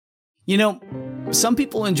You know, some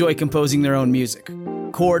people enjoy composing their own music,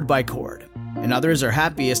 chord by chord, and others are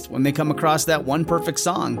happiest when they come across that one perfect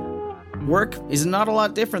song. Work is not a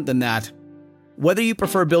lot different than that. Whether you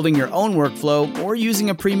prefer building your own workflow or using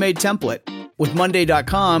a pre-made template, with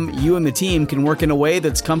Monday.com, you and the team can work in a way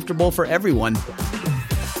that's comfortable for everyone.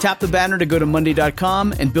 Tap the banner to go to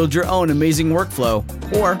Monday.com and build your own amazing workflow,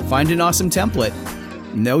 or find an awesome template.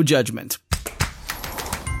 No judgment.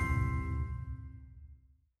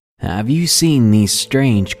 Have you seen these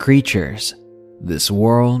strange creatures? This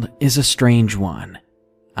world is a strange one.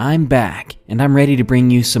 I'm back, and I'm ready to bring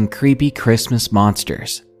you some creepy Christmas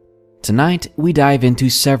monsters. Tonight, we dive into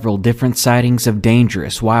several different sightings of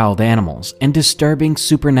dangerous wild animals and disturbing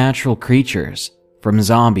supernatural creatures. From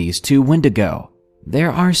zombies to Wendigo,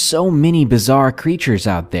 there are so many bizarre creatures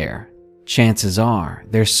out there. Chances are,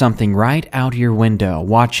 there's something right out your window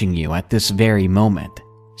watching you at this very moment.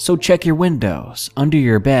 So check your windows, under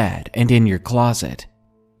your bed, and in your closet.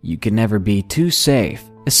 You can never be too safe,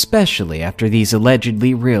 especially after these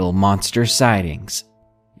allegedly real monster sightings.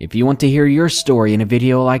 If you want to hear your story in a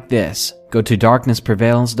video like this, go to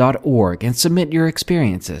darknessprevails.org and submit your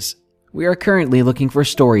experiences. We are currently looking for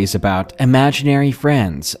stories about imaginary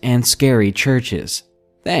friends and scary churches.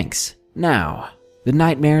 Thanks. Now, the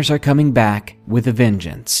nightmares are coming back with a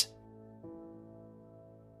vengeance.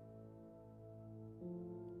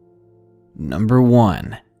 Number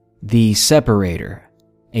 1. The Separator,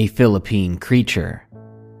 a Philippine creature.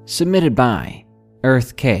 Submitted by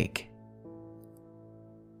Earth Cake.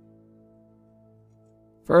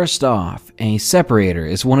 First off, a separator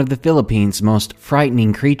is one of the Philippines' most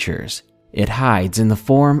frightening creatures. It hides in the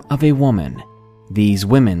form of a woman. These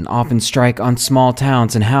women often strike on small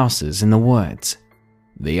towns and houses in the woods.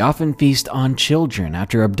 They often feast on children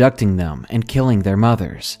after abducting them and killing their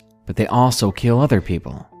mothers, but they also kill other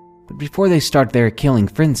people. But before they start their killing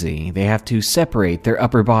frenzy, they have to separate their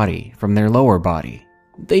upper body from their lower body.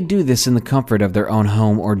 They do this in the comfort of their own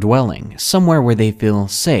home or dwelling, somewhere where they feel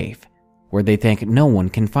safe, where they think no one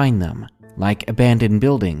can find them, like abandoned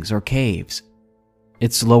buildings or caves.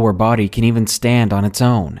 Its lower body can even stand on its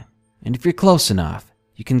own, and if you're close enough,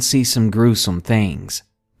 you can see some gruesome things.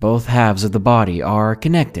 Both halves of the body are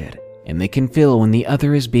connected, and they can feel when the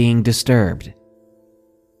other is being disturbed.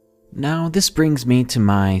 Now, this brings me to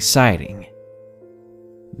my sighting.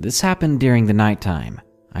 This happened during the nighttime.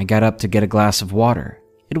 I got up to get a glass of water.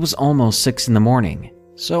 It was almost 6 in the morning,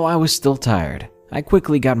 so I was still tired. I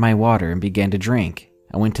quickly got my water and began to drink.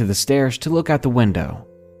 I went to the stairs to look out the window,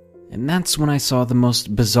 and that's when I saw the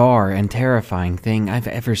most bizarre and terrifying thing I've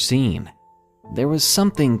ever seen. There was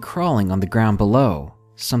something crawling on the ground below,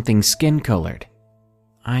 something skin-colored.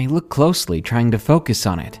 I looked closely, trying to focus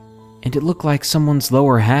on it, and it looked like someone's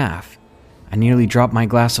lower half. I nearly dropped my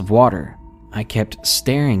glass of water. I kept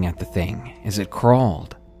staring at the thing as it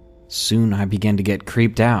crawled. Soon I began to get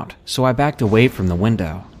creeped out, so I backed away from the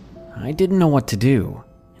window. I didn't know what to do,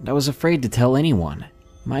 and I was afraid to tell anyone.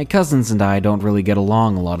 My cousins and I don't really get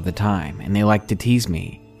along a lot of the time, and they like to tease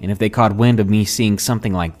me, and if they caught wind of me seeing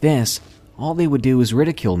something like this, all they would do is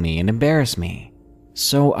ridicule me and embarrass me.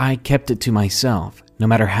 So I kept it to myself, no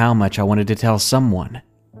matter how much I wanted to tell someone.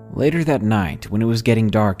 Later that night, when it was getting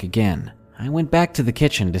dark again, I went back to the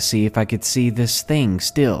kitchen to see if I could see this thing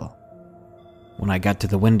still. When I got to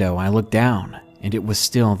the window, I looked down, and it was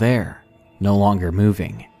still there, no longer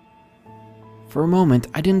moving. For a moment,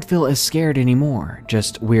 I didn't feel as scared anymore,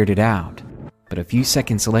 just weirded out. But a few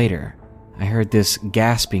seconds later, I heard this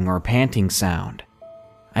gasping or panting sound.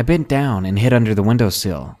 I bent down and hid under the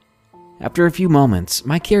windowsill. After a few moments,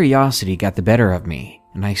 my curiosity got the better of me,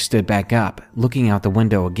 and I stood back up, looking out the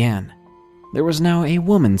window again. There was now a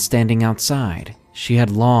woman standing outside. She had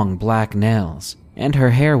long black nails, and her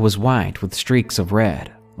hair was white with streaks of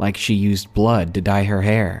red, like she used blood to dye her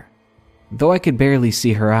hair. Though I could barely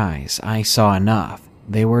see her eyes, I saw enough.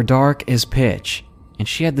 They were dark as pitch, and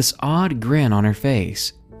she had this odd grin on her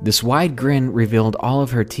face. This wide grin revealed all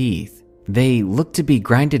of her teeth. They looked to be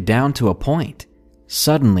grinded down to a point.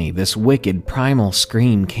 Suddenly, this wicked primal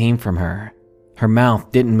scream came from her. Her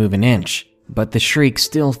mouth didn't move an inch, but the shriek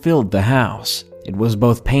still filled the house. It was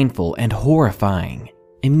both painful and horrifying.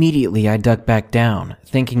 Immediately, I ducked back down,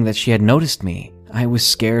 thinking that she had noticed me. I was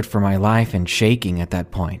scared for my life and shaking at that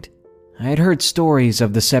point. I had heard stories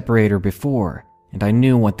of the separator before, and I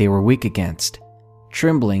knew what they were weak against.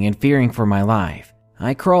 Trembling and fearing for my life,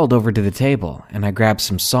 I crawled over to the table and I grabbed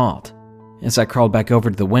some salt. As I crawled back over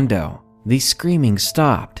to the window, the screaming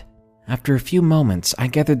stopped. After a few moments, I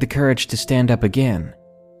gathered the courage to stand up again,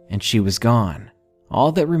 and she was gone.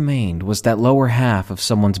 All that remained was that lower half of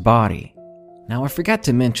someone's body. Now, I forgot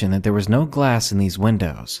to mention that there was no glass in these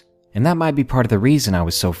windows. and that might be part of the reason I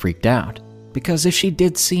was so freaked out, because if she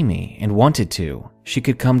did see me and wanted to, she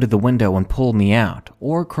could come to the window and pull me out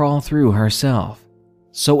or crawl through herself.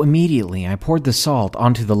 So immediately I poured the salt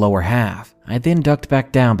onto the lower half. I then ducked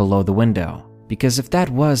back down below the window, because if that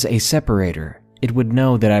was a separator, it would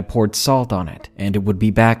know that I poured salt on it and it would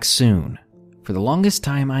be back soon. For the longest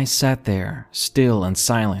time I sat there, still and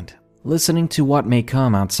silent, listening to what may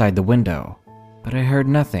come outside the window, but I heard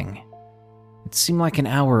nothing. It seemed like an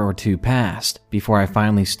hour or two passed before I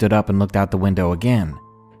finally stood up and looked out the window again,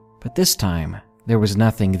 but this time there was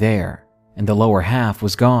nothing there, and the lower half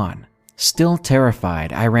was gone. Still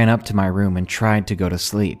terrified, I ran up to my room and tried to go to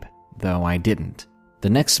sleep, though I didn't. The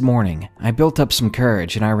next morning, I built up some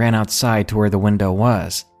courage and I ran outside to where the window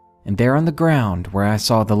was, and there on the ground where I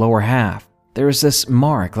saw the lower half, there was this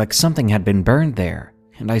mark like something had been burned there,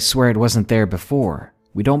 and I swear it wasn't there before.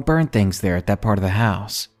 We don't burn things there at that part of the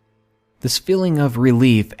house. This feeling of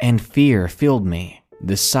relief and fear filled me.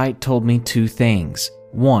 This sight told me two things.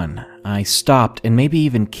 One, I stopped and maybe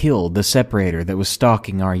even killed the separator that was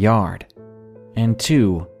stalking our yard. And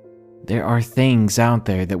two, there are things out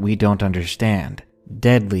there that we don't understand.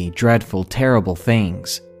 Deadly, dreadful, terrible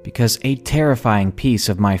things. Because a terrifying piece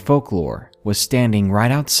of my folklore was standing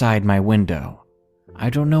right outside my window. I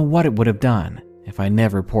don't know what it would have done if I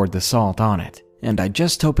never poured the salt on it, and I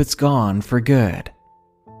just hope it's gone for good.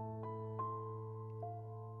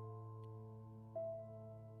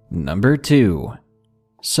 Number 2.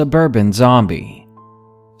 Suburban Zombie.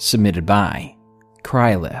 Submitted by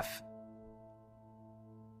Krylif.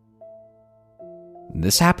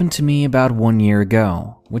 This happened to me about 1 year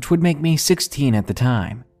ago, which would make me 16 at the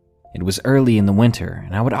time. It was early in the winter,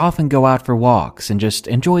 and I would often go out for walks and just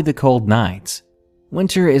enjoy the cold nights.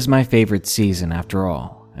 Winter is my favorite season after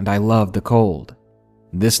all, and I love the cold.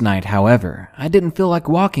 This night, however, I didn't feel like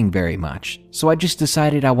walking very much, so I just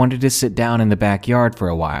decided I wanted to sit down in the backyard for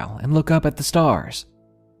a while and look up at the stars.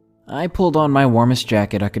 I pulled on my warmest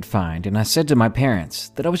jacket I could find, and I said to my parents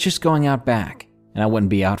that I was just going out back, and I wouldn't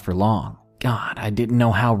be out for long. God, I didn't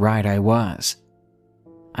know how right I was.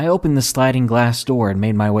 I opened the sliding glass door and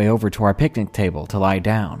made my way over to our picnic table to lie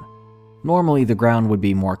down. Normally the ground would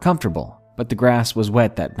be more comfortable, but the grass was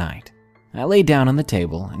wet that night. I lay down on the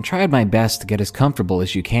table and tried my best to get as comfortable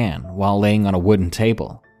as you can while laying on a wooden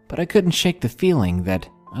table, but I couldn't shake the feeling that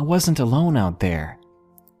I wasn't alone out there.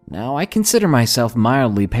 Now, I consider myself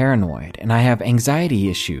mildly paranoid and I have anxiety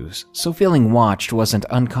issues, so feeling watched wasn't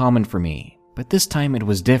uncommon for me, but this time it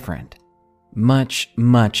was different. Much,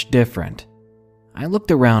 much different. I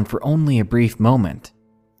looked around for only a brief moment,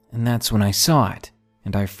 and that's when I saw it,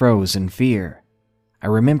 and I froze in fear. I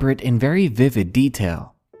remember it in very vivid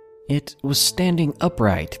detail. It was standing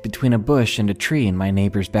upright between a bush and a tree in my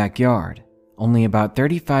neighbor's backyard, only about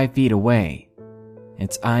 35 feet away.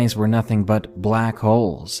 Its eyes were nothing but black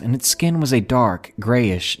holes, and its skin was a dark,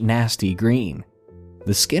 grayish, nasty green.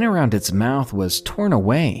 The skin around its mouth was torn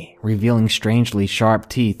away, revealing strangely sharp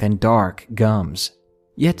teeth and dark gums.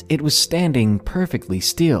 Yet it was standing perfectly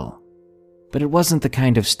still. But it wasn't the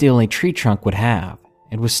kind of still a tree trunk would have.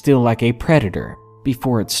 It was still like a predator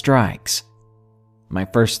before it strikes. My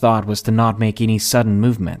first thought was to not make any sudden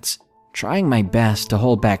movements. Trying my best to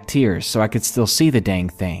hold back tears so I could still see the dang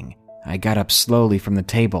thing, I got up slowly from the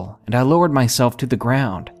table and I lowered myself to the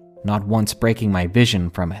ground, not once breaking my vision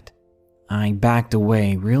from it. I backed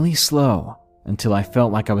away really slow until I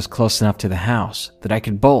felt like I was close enough to the house that I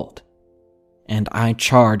could bolt. And I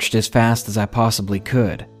charged as fast as I possibly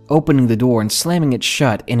could, opening the door and slamming it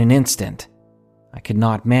shut in an instant. I could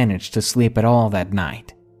not manage to sleep at all that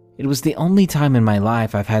night. It was the only time in my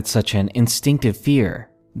life I've had such an instinctive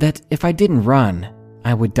fear that if I didn't run,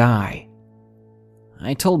 I would die.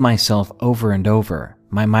 I told myself over and over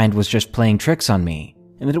my mind was just playing tricks on me,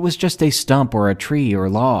 and that it was just a stump or a tree or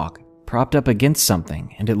log propped up against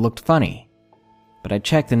something and it looked funny. But I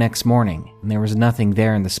checked the next morning and there was nothing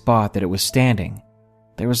there in the spot that it was standing.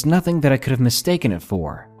 There was nothing that I could have mistaken it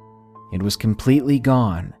for. It was completely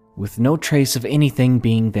gone, with no trace of anything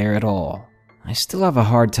being there at all. I still have a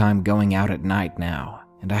hard time going out at night now,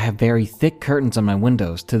 and I have very thick curtains on my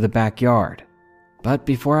windows to the backyard. But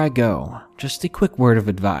before I go, just a quick word of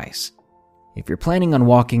advice. If you're planning on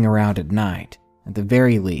walking around at night, at the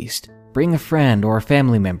very least, bring a friend or a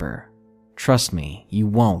family member. Trust me, you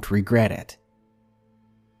won't regret it.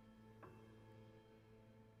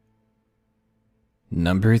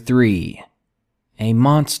 Number 3. A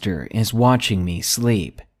monster is watching me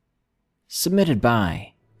sleep. Submitted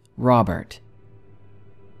by Robert.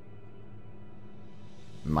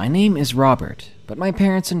 My name is Robert, but my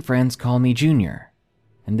parents and friends call me Junior,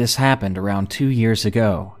 and this happened around 2 years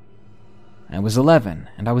ago. I was 11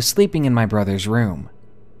 and I was sleeping in my brother's room.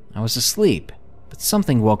 I was asleep, but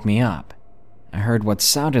something woke me up. I heard what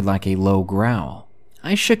sounded like a low growl.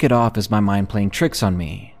 I shook it off as my mind playing tricks on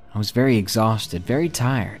me. I was very exhausted, very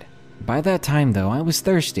tired. By that time though, I was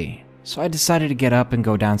thirsty, so I decided to get up and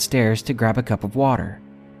go downstairs to grab a cup of water.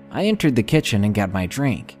 I entered the kitchen and got my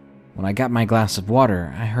drink. When I got my glass of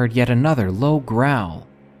water, I heard yet another low growl,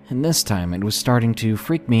 and this time it was starting to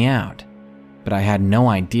freak me out. But I had no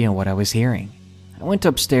idea what I was hearing. I went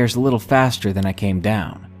upstairs a little faster than I came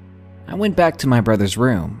down. I went back to my brother's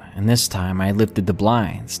room, and this time I lifted the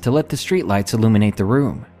blinds to let the streetlights illuminate the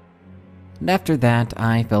room. And after that,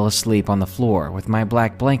 I fell asleep on the floor with my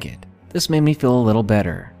black blanket. This made me feel a little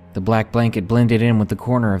better. The black blanket blended in with the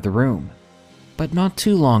corner of the room. But not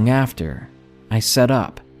too long after, I sat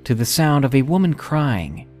up to the sound of a woman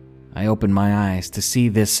crying. I opened my eyes to see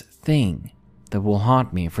this thing that will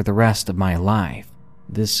haunt me for the rest of my life.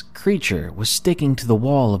 This creature was sticking to the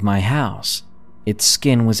wall of my house. Its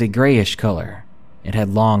skin was a grayish color. It had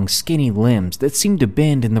long, skinny limbs that seemed to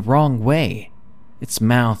bend in the wrong way, its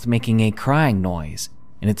mouth making a crying noise,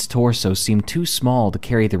 and its torso seemed too small to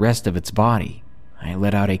carry the rest of its body. I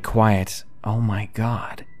let out a quiet, "Oh my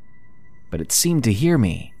God," but it seemed to hear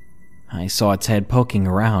me. I saw its head poking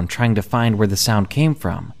around, trying to find where the sound came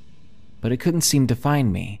from, but it couldn't seem to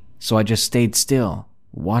find me, so I just stayed still,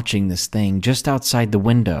 watching this thing just outside the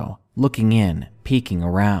window, looking in, peeking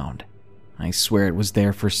around. I swear it was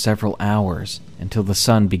there for several hours until the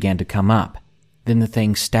sun began to come up. Then the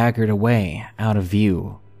thing staggered away, out of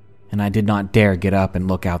view, and I did not dare get up and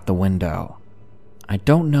look out the window. I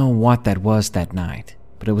don't know what that was that night,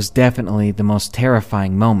 but it was definitely the most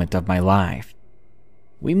terrifying moment of my life.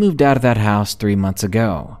 We moved out of that house 3 months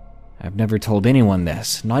ago. I've never told anyone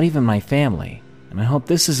this, not even my family, and I hope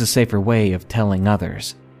this is a safer way of telling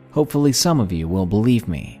others. Hopefully some of you will believe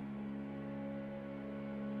me.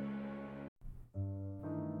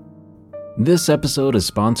 This episode is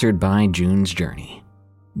sponsored by June's Journey.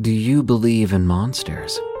 Do you believe in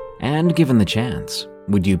monsters? And given the chance,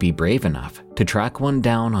 would you be brave enough to track one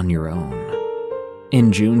down on your own?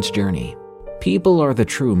 In June's Journey, people are the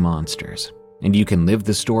true monsters, and you can live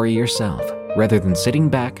the story yourself rather than sitting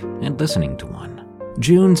back and listening to one.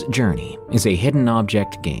 June's Journey is a hidden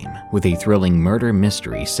object game with a thrilling murder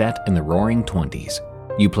mystery set in the roaring 20s.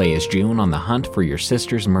 You play as June on the hunt for your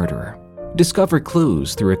sister's murderer. Discover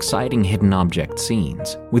clues through exciting hidden object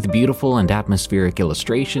scenes with beautiful and atmospheric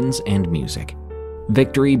illustrations and music.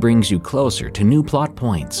 Victory brings you closer to new plot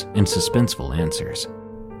points and suspenseful answers.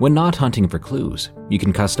 When not hunting for clues, you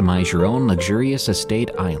can customize your own luxurious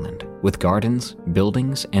estate island with gardens,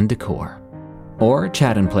 buildings, and decor. Or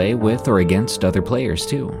chat and play with or against other players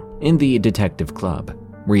too, in the Detective Club,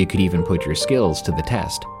 where you could even put your skills to the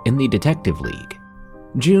test in the Detective League.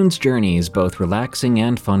 June's Journey is both relaxing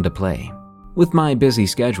and fun to play. With my busy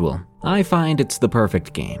schedule, I find it's the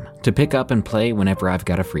perfect game to pick up and play whenever I've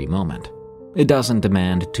got a free moment. It doesn't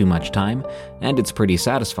demand too much time, and it's pretty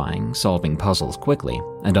satisfying solving puzzles quickly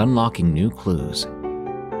and unlocking new clues.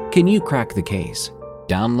 Can you crack the case?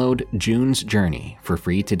 Download June's Journey for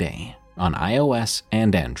free today on iOS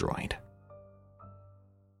and Android.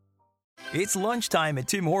 It's lunchtime at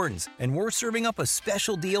Tim Hortons, and we're serving up a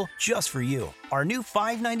special deal just for you. Our new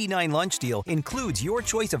 $5.99 lunch deal includes your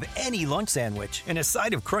choice of any lunch sandwich and a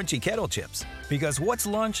side of crunchy kettle chips. Because what's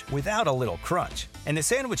lunch without a little crunch? And the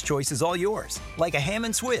sandwich choice is all yours, like a ham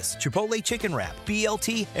and Swiss, Chipotle chicken wrap,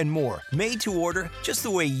 BLT, and more, made to order just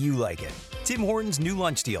the way you like it. Tim Hortons' new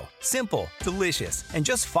lunch deal. Simple, delicious, and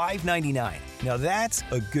just $5.99. Now that's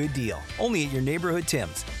a good deal. Only at your neighborhood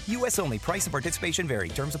Tim's. U.S. only. Price and participation vary.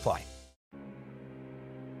 Terms apply.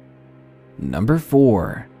 Number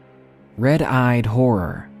 4. Red-Eyed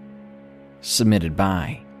Horror. Submitted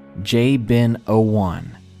by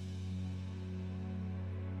JBin01.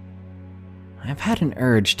 I've had an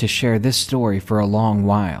urge to share this story for a long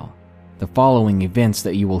while. The following events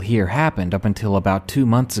that you will hear happened up until about 2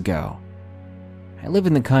 months ago. I live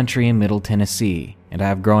in the country in Middle Tennessee, and I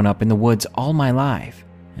have grown up in the woods all my life,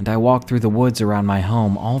 and I walk through the woods around my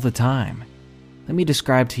home all the time. Let me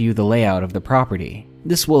describe to you the layout of the property.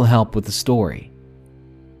 This will help with the story.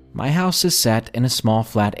 My house is set in a small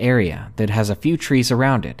flat area that has a few trees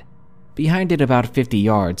around it. Behind it about 50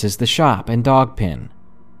 yards is the shop and dog pen.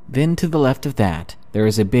 Then to the left of that, there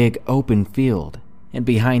is a big open field, and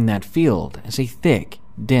behind that field is a thick,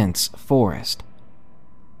 dense forest.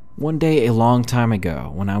 One day a long time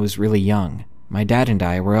ago, when I was really young, my dad and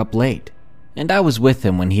I were up late, and I was with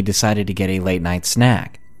him when he decided to get a late night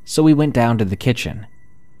snack, so we went down to the kitchen.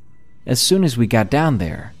 As soon as we got down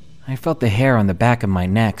there, I felt the hair on the back of my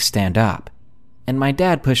neck stand up, and my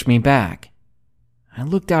dad pushed me back, I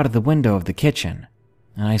looked out of the window of the kitchen,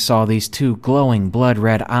 and I saw these two glowing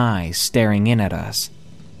blood-red eyes staring in at us.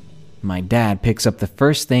 My dad picks up the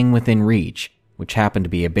first thing within reach, which happened to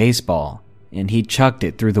be a baseball, and he chucked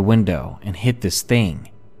it through the window and hit this thing.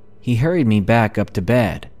 He hurried me back up to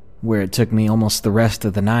bed, where it took me almost the rest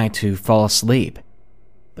of the night to fall asleep.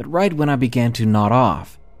 But right when I began to nod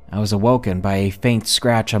off, I was awoken by a faint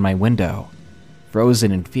scratch on my window.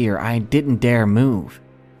 Frozen in fear, I didn't dare move,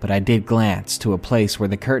 but I did glance to a place where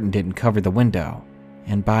the curtain didn't cover the window,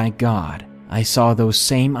 and by God, I saw those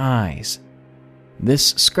same eyes. This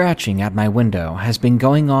scratching at my window has been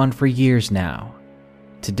going on for years now.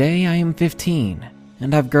 Today I am 15,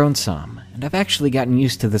 and I've grown some, and I've actually gotten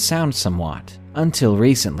used to the sound somewhat, until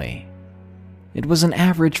recently. It was an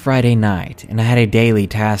average Friday night, and I had a daily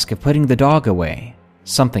task of putting the dog away,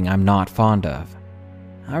 something I'm not fond of.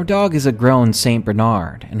 Our dog is a grown Saint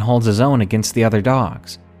Bernard and holds his own against the other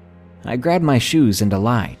dogs. I grabbed my shoes and a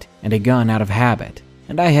light, and a gun out of habit,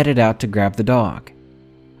 and I headed out to grab the dog.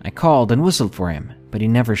 I called and whistled for him, but he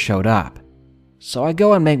never showed up. So I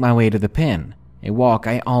go and make my way to the pen, a walk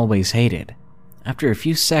I always hated. After a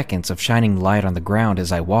few seconds of shining light on the ground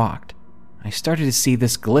as I walked, I started to see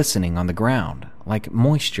this glistening on the ground, like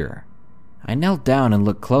moisture. I knelt down and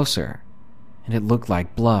looked closer, and it looked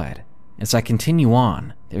like blood. As I continue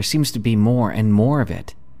on, there seems to be more and more of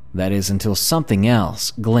it. That is, until something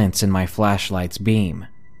else glints in my flashlight's beam.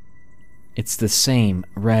 It's the same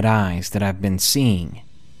red eyes that I've been seeing.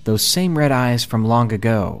 Those same red eyes from long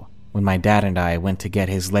ago, when my dad and I went to get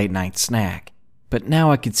his late-night snack. But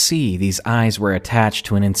now I could see these eyes were attached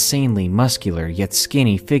to an insanely muscular yet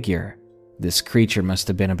skinny figure. This creature must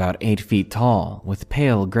have been about 8 feet tall, with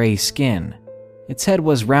pale gray skin. Its head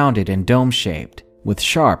was rounded and dome-shaped, with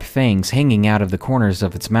sharp fangs hanging out of the corners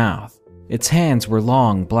of its mouth. Its hands were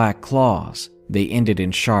long black claws. They ended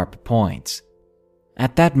in sharp points.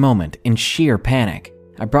 At that moment, in sheer panic,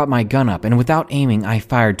 I brought my gun up and without aiming, I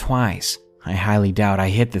fired twice. I highly doubt I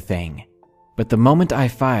hit the thing. But the moment I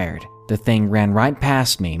fired, the thing ran right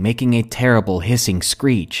past me, making a terrible hissing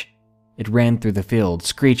screech. It ran through the field,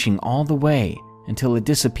 screeching all the way until it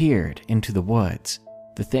disappeared into the woods.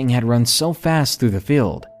 The thing had run so fast through the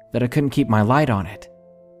field that I couldn't keep my light on it.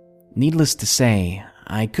 Needless to say,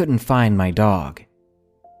 I couldn't find my dog.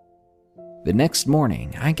 The next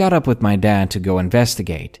morning, I got up with my dad to go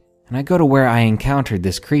investigate, and I go to where I encountered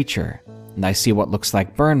this creature, and I see what looks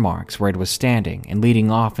like burn marks where it was standing and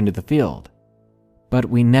leading off into the field. But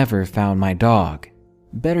we never found my dog.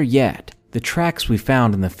 Better yet, the tracks we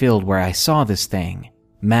found in the field where I saw this thing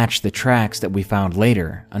matched the tracks that we found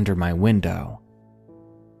later under my window.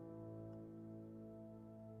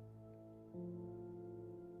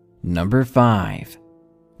 Number 5.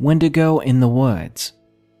 Wendigo in the Woods.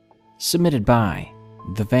 Submitted by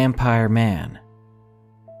The Vampire Man.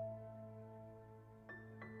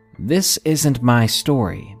 This isn't my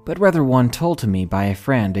story, but rather one told to me by a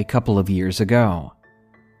friend a couple of years ago.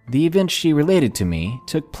 The event she related to me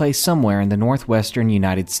took place somewhere in the northwestern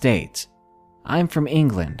United States. I'm from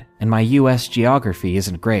England, and my US geography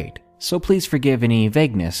isn't great, so please forgive any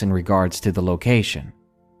vagueness in regards to the location.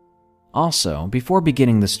 Also, before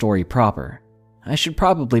beginning the story proper, I should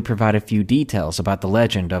probably provide a few details about the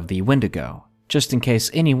legend of the Wendigo, just in case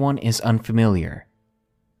anyone is unfamiliar.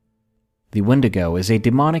 The Wendigo is a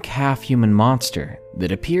demonic half-human monster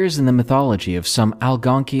that appears in the mythology of some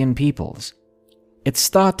Algonquian peoples. It's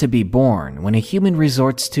thought to be born when a human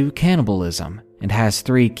resorts to cannibalism and has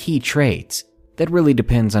 3 key traits that really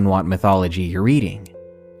depends on what mythology you're reading.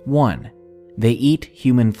 1. They eat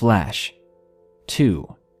human flesh.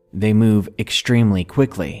 2. They move extremely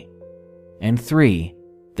quickly. And 3.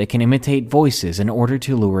 They can imitate voices in order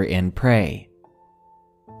to lure in prey.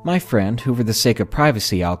 My friend, who for the sake of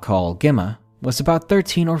privacy I'll call Gemma, was about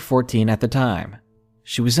 13 or 14 at the time.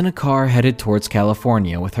 She was in a car headed towards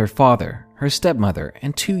California with her father, her stepmother,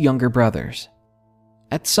 and 2 younger brothers.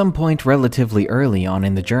 At some point relatively early on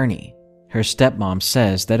in the journey, her stepmom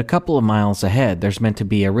says that a couple of miles ahead there's meant to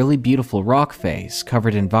be a really beautiful rock face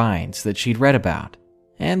covered in vines that she'd read about,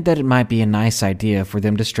 and that it might be a nice idea for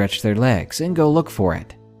them to stretch their legs and go look for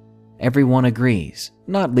it. Everyone agrees,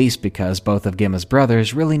 not least because both of Gemma's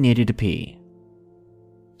brothers really needed to pee.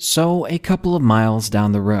 So, a couple of miles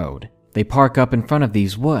down the road, they park up in front of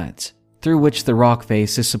these woods, through which the rock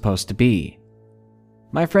face is supposed to be.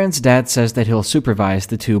 My friend's dad says that he'll supervise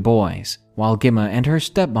the 2 boys, while Gemma and her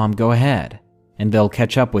stepmom go ahead, and they'll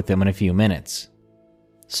catch up with them in a few minutes.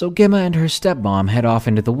 So Gemma and her stepmom head off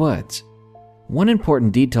into the woods. One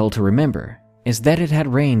important detail to remember is that it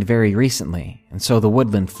had rained very recently, and so the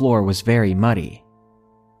woodland floor was very muddy.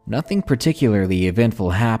 Nothing particularly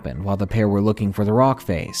eventful happened while the pair were looking for the rock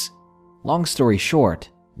face. Long story short,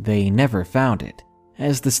 they never found it,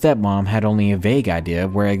 as the stepmom had only a vague idea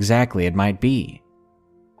of where exactly it might be.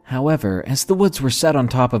 However, as the woods were set on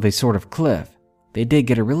top of a sort of cliff, they did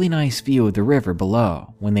get a really nice view of the river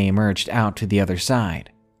below when they emerged out to the other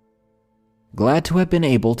side. Glad to have been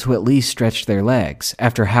able to at least stretch their legs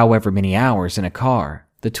after however many hours in a car,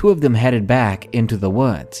 the two of them headed back into the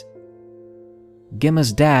woods.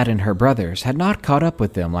 Gemma's dad and her brothers had not caught up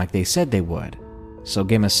with them like they said they would, so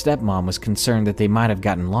Gemma's stepmom was concerned that they might have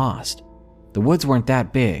gotten lost. The woods weren't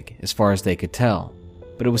that big, as far as they could tell,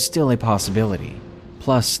 but it was still a possibility.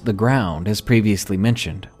 Plus, the ground, as previously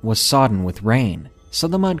mentioned, was sodden with rain, so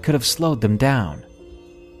the mud could have slowed them down.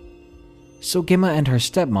 So Gemma and her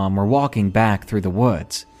stepmom were walking back through the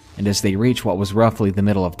woods, and as they reached what was roughly the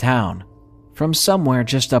middle of town, from somewhere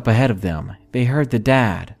just up ahead of them, they heard the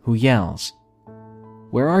dad, who yells,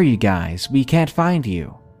 "Where are you guys? We can't find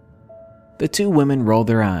you." The two women roll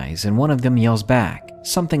their eyes, and one of them yells back,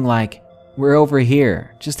 something like, "We're over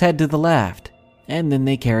here, just head to the left," and then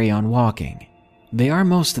they carry on walking. They are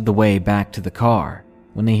most of the way back to the car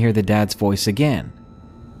when they hear the dad's voice again.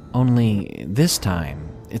 Only this time,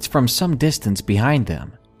 it's from some distance behind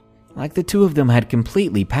them, like the two of them had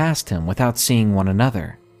completely passed him without seeing one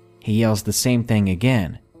another. He yells the same thing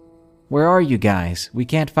again. "Where are you guys? We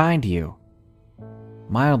can't find you."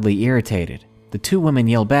 Mildly irritated, the two women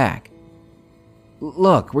yell back,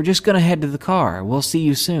 "Look, we're just gonna head to the car. We'll see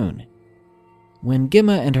you soon." When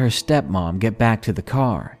Gemma and her stepmom get back to the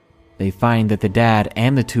car, they find that the dad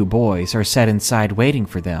and the two boys are set inside waiting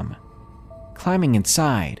for them. Climbing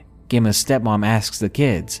inside, Gemma's stepmom asks the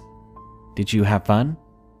kids, "Did you have fun?"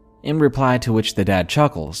 In reply to which the dad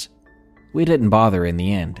chuckles, "We didn't bother in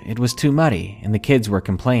the end. It was too muddy and the kids were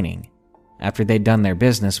complaining. After they'd done their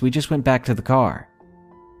business, we just went back to the car."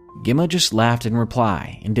 Gemma just laughed in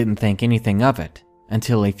reply and didn't think anything of it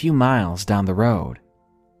until a few miles down the road.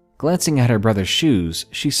 Glancing at her brother's shoes,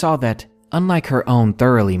 she saw that, unlike her own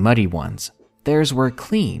thoroughly muddy ones, theirs were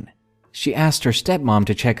clean. She asked her stepmom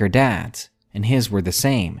to check her dad's, and his were the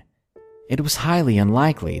same. It was highly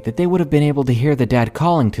unlikely that they would have been able to hear the dad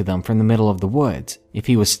calling to them from the middle of the woods if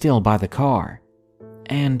he was still by the car.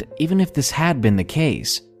 And even if this had been the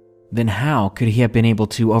case, then how could he have been able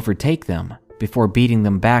to overtake them before beating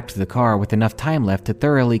them back to the car with enough time left to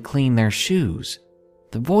thoroughly clean their shoes?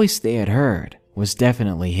 The voice they had heard was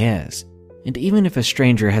definitely his, and even if a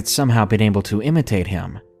stranger had somehow been able to imitate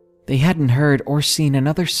him, they hadn't heard or seen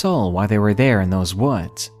another soul while they were there in those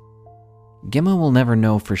woods. Gemma will never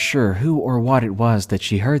know for sure who or what it was that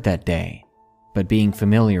she heard that day, but being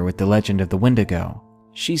familiar with the legend of the Wendigo,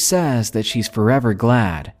 she says that she's forever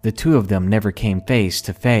glad the two of them never came face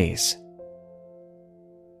to face.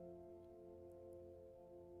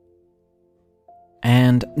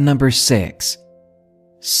 And number 6.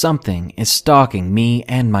 Something is stalking me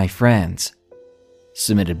and my friends.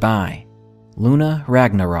 Submitted by Luna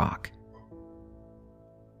Ragnarok.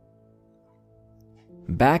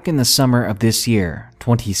 Back in the summer of this year,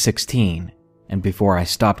 2016, and before I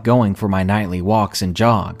stopped going for my nightly walks and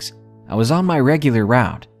jogs, I was on my regular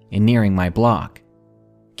route and nearing my block.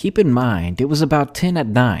 Keep in mind, it was about 10 at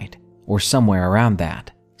night, or somewhere around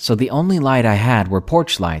that, so the only light I had were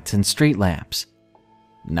porch lights and street lamps.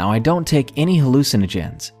 Now I don't take any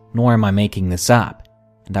hallucinogens, nor am I making this up,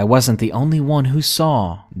 and I wasn't the only one who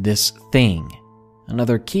saw this thing.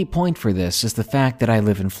 Another key point for this is the fact that I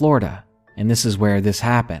live in Florida, and this is where this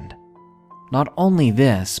happened. Not only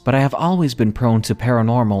this, but I have always been prone to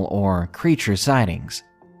paranormal or creature sightings.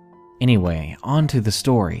 Anyway, on to the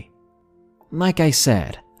story. Like I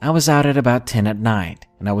said, I was out at about 10 at night,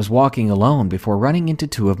 and I was walking alone before running into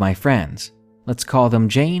two of my friends. Let's call them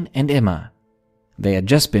Jane and Emma. They had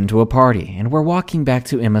just been to a party and were walking back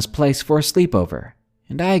to Emma's place for a sleepover,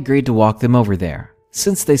 and I agreed to walk them over there,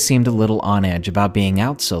 since they seemed a little on edge about being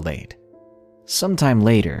out so late. Sometime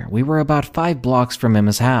later, we were about 5 blocks from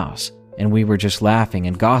Emma's house, and we were just laughing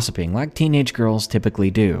and gossiping like teenage girls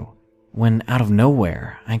typically do, when out of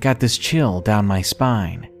nowhere, I got this chill down my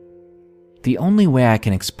spine. The only way I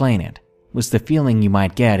can explain it was the feeling you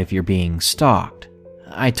might get if you're being stalked.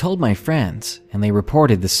 I told my friends, and they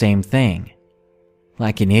reported the same thing.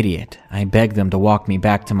 Like an idiot, I begged them to walk me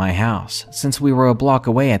back to my house, since we were a block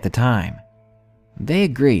away at the time. They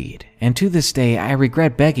agreed, and to this day I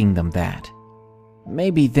regret begging them that.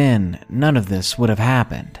 Maybe then, none of this would have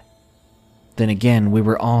happened. Then again, we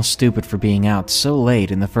were all stupid for being out so late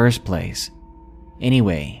in the first place.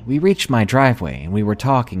 Anyway, we reached my driveway and we were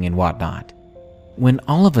talking and whatnot, when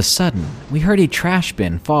all of a sudden, we heard a trash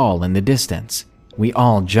bin fall in the distance. We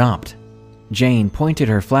all jumped. Jane pointed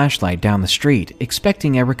her flashlight down the street,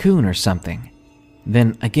 expecting a raccoon or something.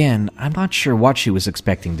 Then again, I'm not sure what she was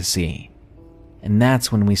expecting to see. And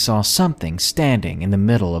that's when we saw something standing in the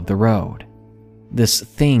middle of the road. This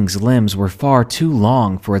thing's limbs were far too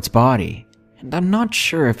long for its body, and I'm not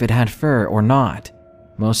sure if it had fur or not.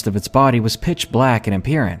 Most of its body was pitch black in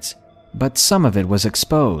appearance, but some of it was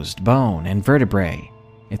exposed bone and vertebrae.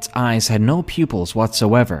 Its eyes had no pupils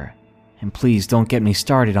whatsoever, and please don't get me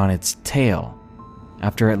started on its tail.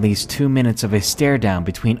 After at least 2 minutes of a stare down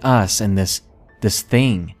between us and this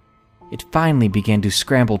thing, it finally began to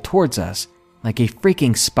scramble towards us like a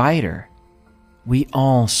freaking spider. We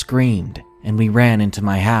all screamed, and we ran into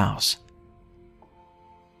my house.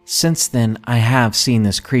 Since then, I have seen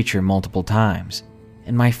this creature multiple times,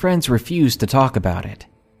 and my friends refuse to talk about it.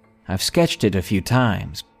 I've sketched it a few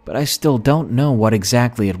times, but I still don't know what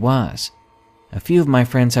exactly it was. A few of my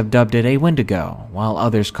friends have dubbed it a Wendigo, while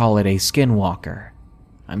others call it a skinwalker.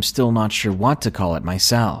 I'm still not sure what to call it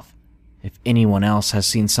myself. If anyone else has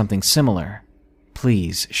seen something similar,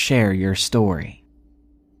 please share your story.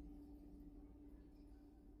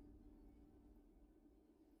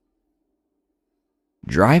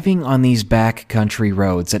 Driving on these backcountry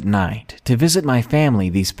roads at night to visit my family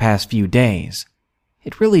these past few days,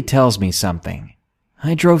 it really tells me something.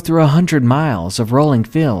 I drove through 100 miles of rolling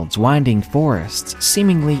fields, winding forests,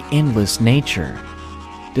 seemingly endless nature.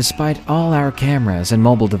 Despite all our cameras and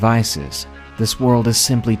mobile devices, this world is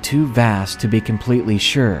simply too vast to be completely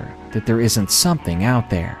sure that there isn't something out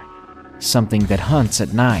there. Something that hunts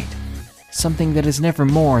at night. Something that is never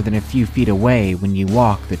more than a few feet away when you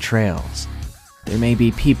walk the trails. There may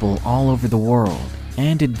be people all over the world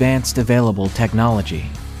and advanced available technology,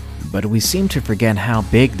 but we seem to forget how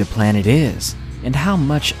big the planet is and how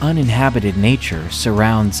much uninhabited nature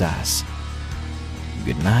surrounds us.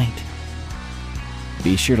 Good night.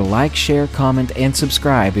 Be sure to like, share, comment, and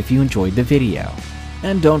subscribe if you enjoyed the video.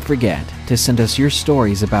 And don't forget to send us your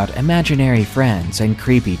stories about imaginary friends and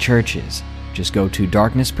creepy churches. Just go to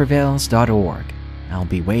darknessprevails.org. I'll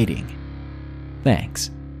be waiting. Thanks.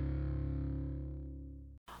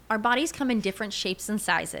 Our bodies come in different shapes and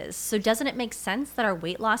sizes, so doesn't it make sense that our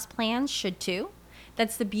weight loss plans should too?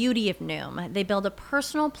 That's the beauty of Noom. They build a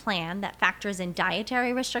personal plan that factors in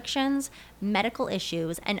dietary restrictions, medical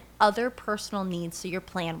issues, and other personal needs so your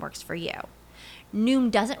plan works for you.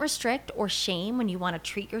 Noom doesn't restrict or shame when you want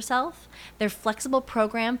to treat yourself. Their flexible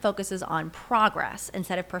program focuses on progress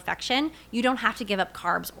instead of perfection. You don't have to give up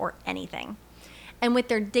carbs or anything. And with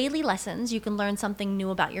their daily lessons, you can learn something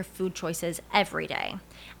new about your food choices every day.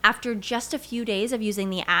 After just a few days of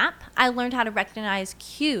using the app, I learned how to recognize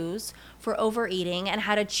cues for overeating and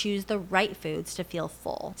how to choose the right foods to feel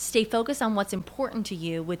full. Stay focused on what's important to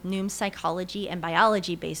you with Noom's psychology and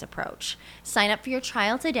biology-based approach. Sign up for your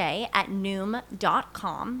trial today at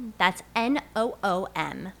Noom.com. That's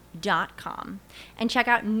Noom.com. And check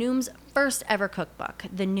out Noom's first ever cookbook,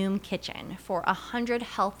 The Noom Kitchen, for 100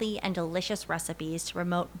 healthy and delicious recipes to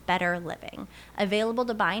promote better living. Available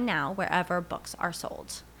to buy now wherever books are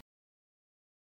sold.